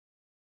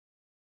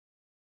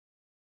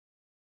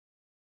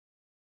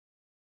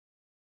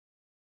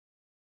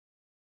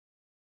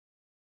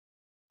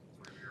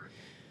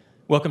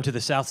Welcome to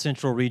the South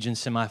Central Region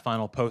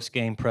Semifinal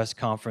Postgame Press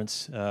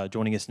Conference.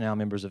 Joining us now,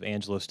 members of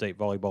Angelo State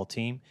volleyball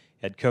team,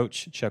 head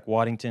coach Chuck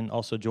Waddington.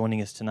 Also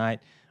joining us tonight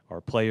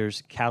are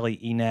players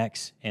Caleigh,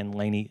 Enax, and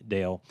Laney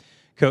Dale.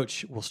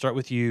 Coach, we'll start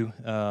with you.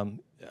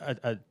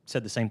 I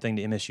said the same thing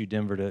to MSU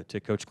Denver to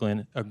Coach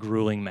Glenn, a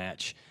grueling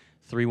match.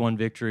 3-1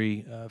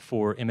 victory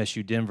for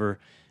MSU Denver.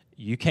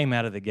 You came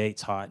out of the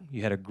gates hot.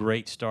 You had a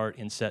great start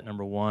in set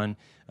number one.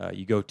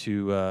 You go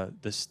to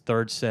this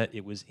third set,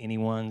 it was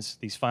anyone's.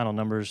 These final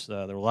numbers,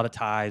 there were a lot of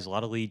ties, a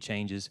lot of lead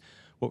changes.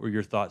 What were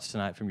your thoughts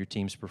tonight from your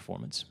team's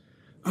performance?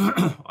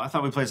 I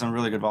thought we played some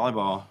really good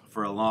volleyball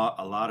for a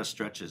lot of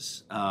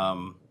stretches.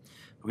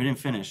 We didn't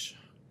finish.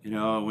 You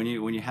know, when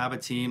you have a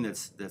team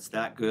that's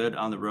that good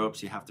on the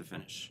ropes, you have to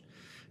finish.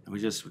 And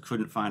we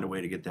couldn't find a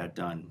way to get that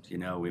done. You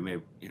know, we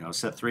made,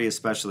 set three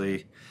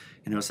especially.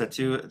 Set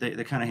two,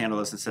 they kind of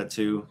handled us in set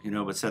two,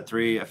 but set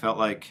three, I felt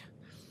like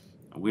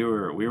we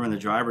were in the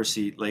driver's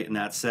seat late in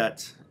that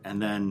set.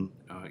 And then,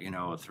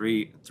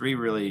 three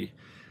really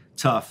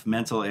tough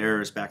mental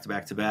errors back to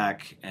back to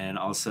back. And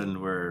all of a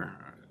sudden we're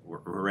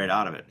right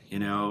out of it,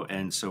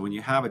 And so when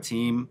you have a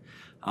team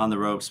on the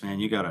ropes, man,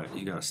 you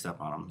gotta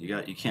step on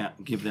them. You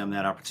can't give them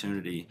that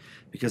opportunity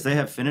because they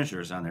have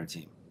finishers on their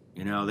team.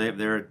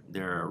 They're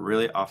a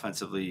really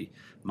offensively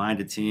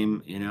minded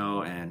team,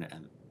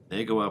 and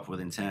they go up with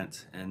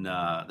intent, and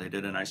they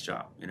did a nice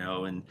job,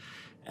 and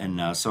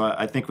so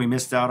I think we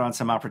missed out on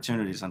some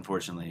opportunities,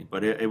 unfortunately.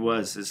 But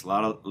it's a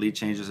lot of lead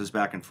changes, is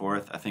back and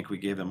forth. I think we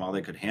gave them all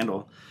they could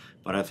handle,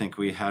 but I think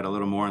we had a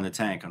little more in the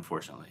tank,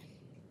 unfortunately.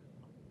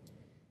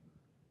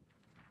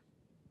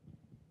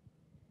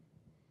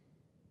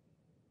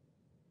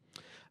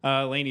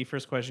 Laney,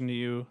 first question to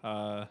you.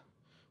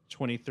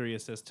 23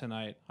 assists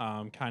tonight.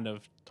 Kind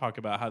of talk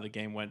about how the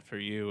game went for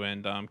you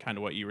and kind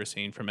of what you were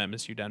seeing from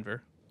MSU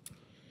Denver.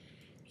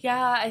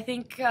 Yeah, I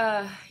think,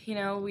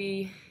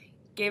 we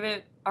gave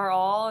it our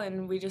all,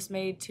 and we just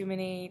made too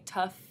many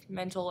tough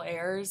mental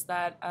errors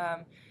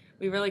that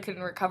we really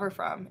couldn't recover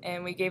from.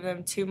 And we gave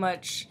them too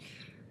much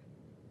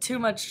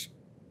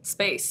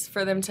space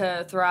for them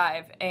to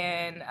thrive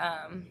and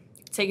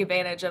take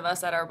advantage of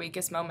us at our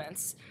weakest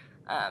moments.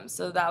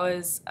 So that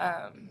was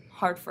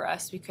hard for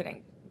us. We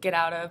couldn't get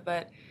out of,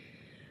 but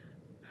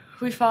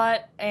we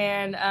fought,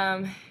 and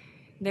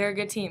they're a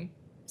good team.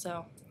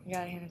 So we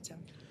got to hand it to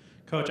them.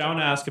 Coach, I want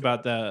to ask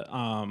about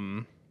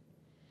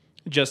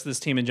just this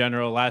team in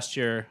general. Last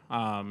year,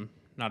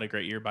 not a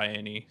great year by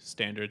any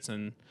standards,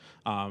 and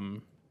a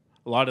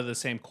lot of the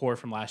same core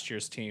from last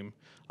year's team.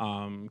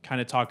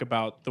 Kind of talk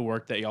about the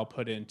work that y'all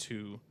put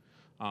into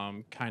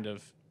kind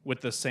of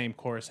with the same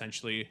core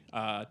essentially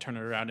turn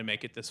it around and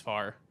make it this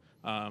far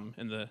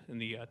in the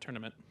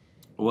tournament.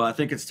 Well, I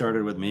think it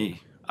started with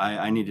me.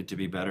 I needed to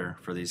be better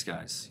for these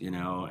guys, and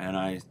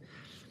I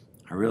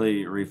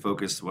really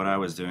refocused what I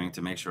was doing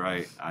to make sure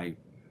I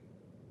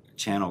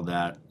channeled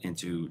that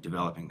into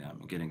developing them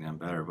and getting them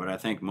better. But I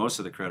think most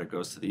of the credit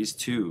goes to these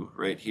two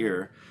right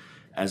here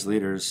as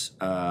leaders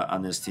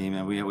on this team,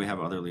 and we have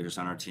other leaders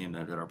on our team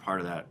that are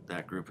part of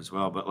that group as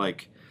well. But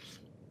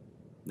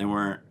they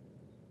weren't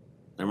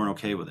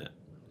okay with it,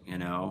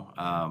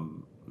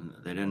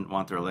 They didn't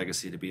want their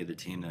legacy to be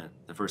the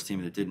first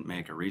team that didn't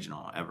make a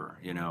regional ever,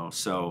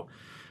 So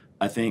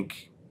I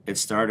think it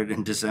started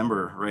in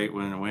December, right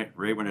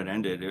when it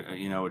ended.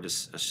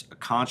 Just a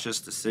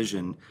conscious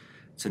decision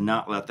to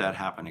not let that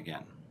happen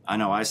again. I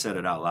know I said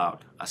it out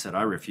loud. I said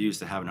I refuse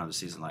to have another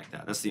season like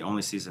that. That's the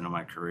only season of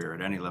my career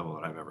at any level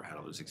that I've ever had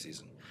a losing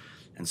season,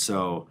 and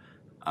so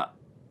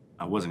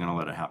I wasn't going to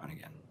let it happen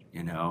again.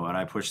 And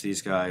I pushed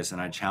these guys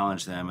and I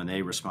challenged them, and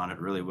they responded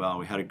really well.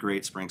 We had a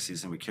great spring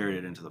season. We carried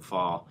it into the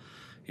fall,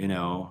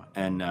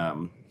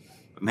 and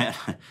man,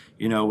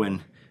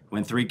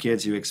 when three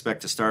kids you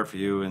expect to start for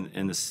you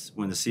and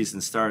when the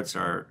season starts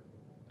are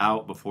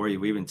out before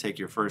you even take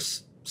your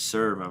first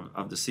serve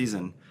of the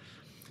season,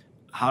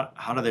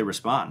 how do they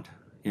respond?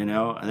 And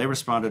they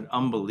responded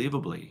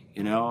unbelievably.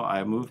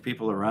 I moved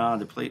people around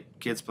to play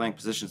kids playing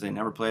positions they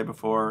never played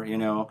before,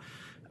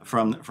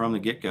 from the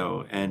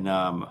get-go. And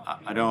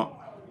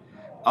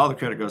all the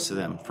credit goes to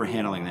them for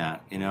handling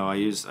that. I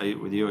use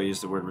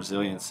the word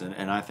resilience,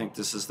 and I think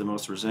this is the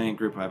most resilient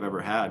group I've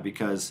ever had,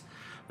 because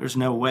there's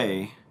no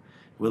way,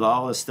 with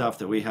all the stuff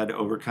that we had to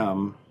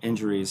overcome,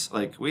 injuries,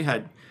 like we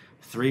had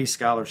 3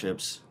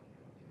 scholarships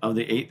of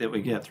the 8 that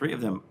we get, 3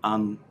 of them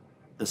on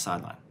the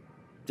sideline.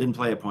 Didn't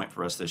play a point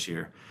for us this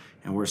year,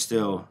 and we're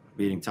still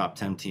beating top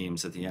 10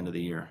 teams at the end of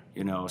the year,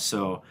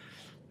 So,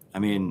 I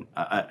mean,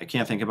 I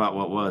can't think about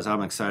what was.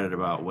 I'm excited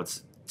about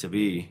what's to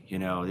be.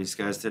 These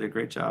guys did a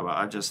great job.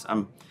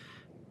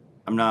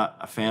 I'm not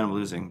a fan of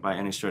losing by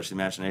any stretch of the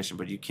imagination,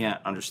 but you can't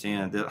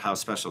understand how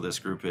special this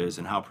group is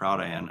and how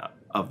proud I am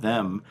of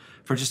them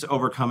for just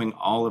overcoming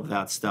all of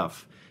that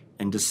stuff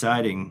and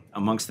deciding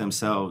amongst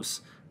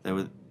themselves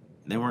that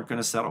they weren't going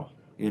to settle.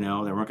 They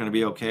weren't going to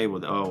be okay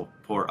with, oh,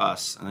 poor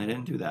us, and they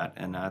didn't do that.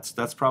 And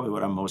that's probably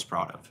what I'm most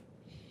proud of.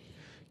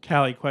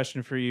 Caleigh,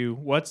 question for you.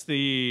 What's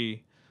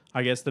the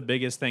I guess the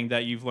biggest thing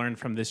that you've learned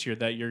from this year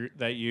that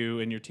you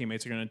and your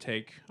teammates are going to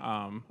take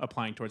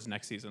applying towards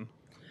next season?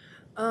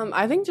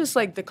 I think just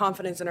like the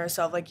confidence in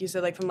ourselves, like you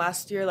said, like from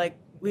last year, like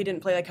we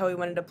didn't play like how we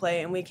wanted to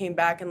play, and we came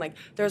back and like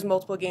there's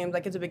multiple games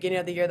like at the beginning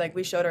of the year, like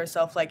we showed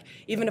ourselves like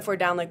even if we're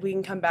down, like we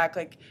can come back,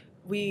 like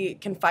we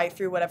can fight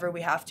through whatever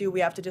we have to. We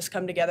have to just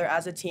come together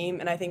as a team,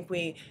 and I think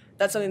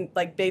that's something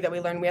like big that we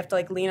learned. We have to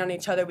like lean on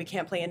each other. We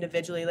can't play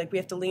individually. Like we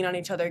have to lean on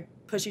each other,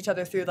 push each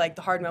other through like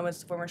the hard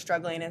moments when we're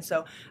struggling. And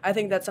so I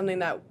think that's something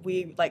that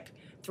we like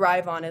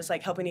thrive on is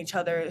like helping each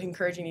other,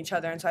 encouraging each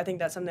other. And so I think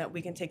that's something that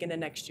we can take into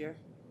next year.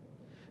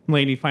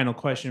 Laney, final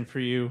question for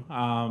you.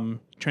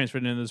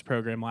 Transferred into this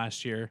program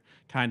last year.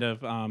 Kind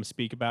of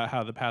speak about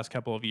how the past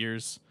couple of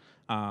years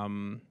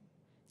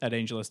at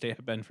Angelo State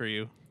have been for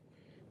you.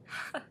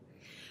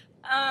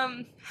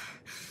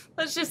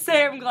 Let's just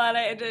say I'm glad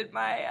I ended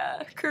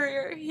my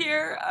career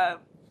here. At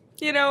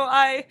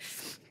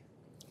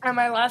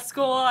my last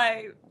school,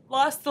 I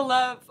lost the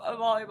love of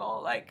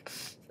volleyball. Like,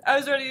 I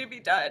was ready to be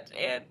done.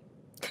 And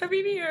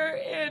coming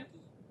here and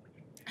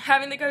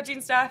having the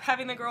coaching staff,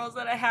 having the girls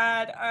that I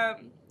had,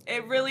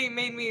 it really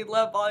made me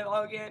love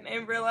volleyball again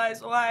and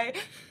realize why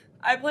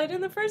I played in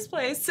the first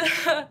place.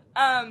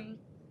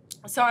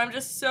 So I'm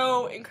just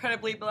so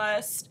incredibly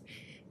blessed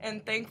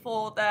and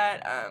thankful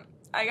that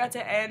I got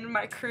to end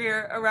my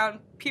career around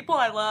people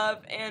I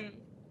love and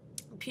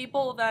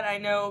people that I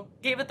know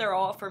gave it their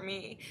all for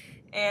me.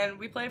 And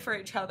we play for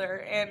each other.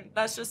 And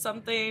that's just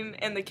something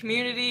in the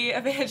community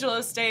of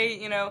Angelo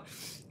State,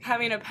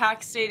 having a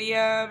packed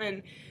stadium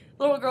and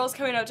little girls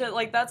coming up to it,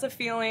 like that's a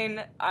feeling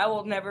I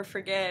will never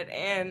forget.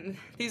 And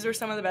these were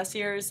some of the best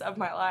years of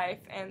my life.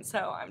 And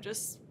so I'm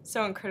just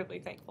so incredibly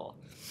thankful.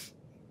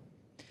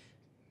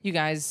 You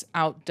guys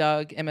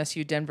outdug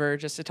MSU Denver.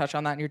 Just to touch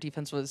on that, and your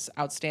defense was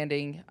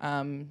outstanding,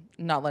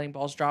 not letting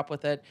balls drop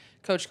with it.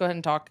 Coach, go ahead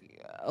and talk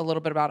a little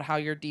bit about how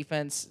your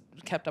defense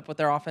kept up with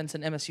their offense,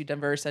 and MSU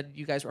Denver said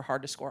you guys were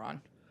hard to score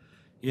on.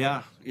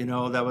 Yeah,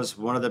 that was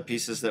one of the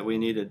pieces that we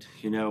needed.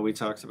 We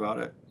talked about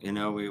it.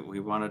 We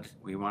wanted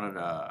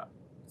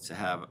to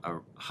have a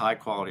high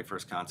quality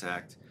first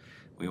contact.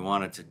 We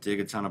wanted to dig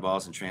a ton of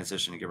balls in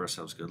transition and give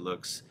ourselves good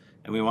looks,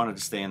 and we wanted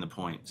to stay in the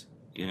point.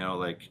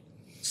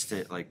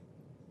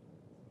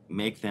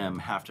 Make them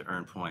have to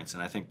earn points,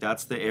 and I think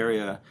that's the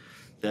area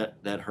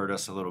that hurt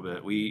us a little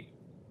bit. We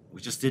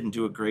just didn't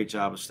do a great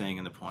job of staying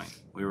in the point.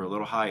 We were a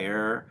little high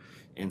error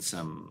in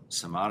some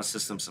out of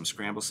system, some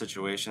scramble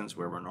situations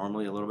where we're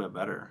normally a little bit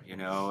better,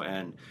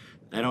 and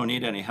they don't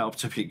need any help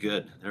to be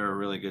good. They're a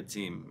really good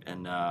team,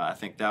 and I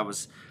think that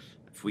was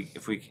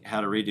if we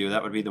had a redo,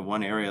 that would be the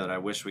one area that I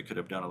wish we could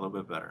have done a little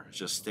bit better.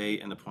 Just stay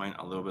in the point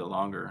a little bit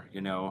longer,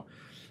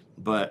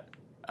 But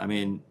I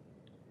mean,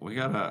 we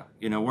gotta,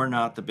 we're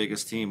not the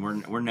biggest team.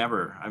 We're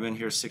never. I've been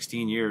here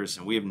 16 years,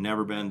 and we have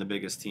never been the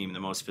biggest team, the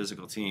most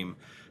physical team.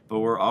 But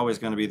we're always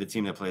going to be the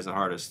team that plays the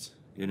hardest,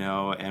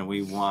 And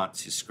we want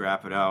to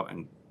scrap it out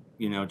and,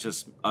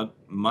 just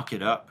muck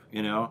it up,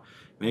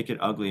 make it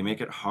ugly, make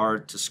it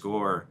hard to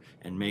score,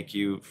 and make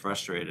you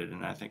frustrated.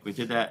 And I think we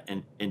did that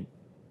in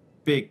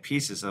big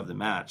pieces of the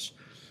match,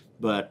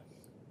 but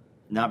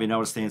not being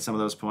able to stay in some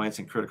of those points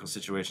in critical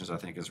situations, I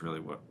think, is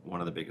really what one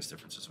of the biggest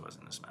differences was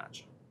in this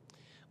match.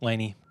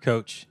 Laney,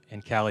 Coach,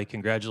 and Caleigh,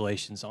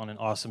 congratulations on an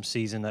awesome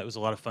season. That was a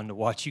lot of fun to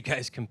watch you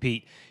guys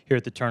compete here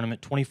at the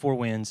tournament. 24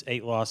 wins,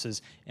 8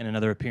 losses, and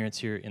another appearance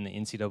here in the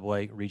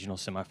NCAA regional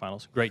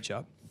semifinals. Great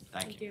job.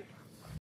 Thank you.